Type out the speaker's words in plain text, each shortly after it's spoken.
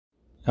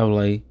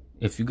LA,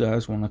 if you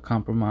guys want to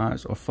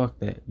compromise, or fuck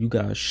that, you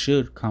guys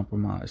should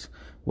compromise.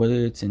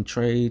 Whether it's in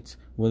trades,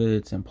 whether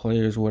it's in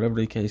players, whatever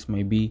the case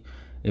may be.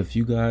 If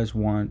you guys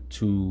want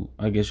to,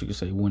 I guess you could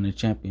say, win a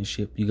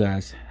championship, you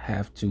guys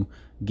have to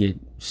get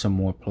some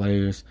more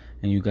players,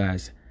 and you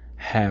guys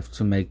have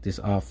to make this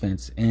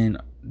offense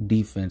and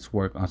defense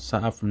work.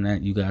 Aside from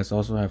that, you guys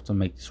also have to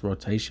make this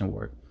rotation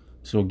work.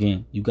 So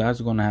again, you guys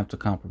are going to have to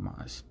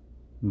compromise.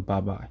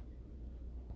 Bye bye.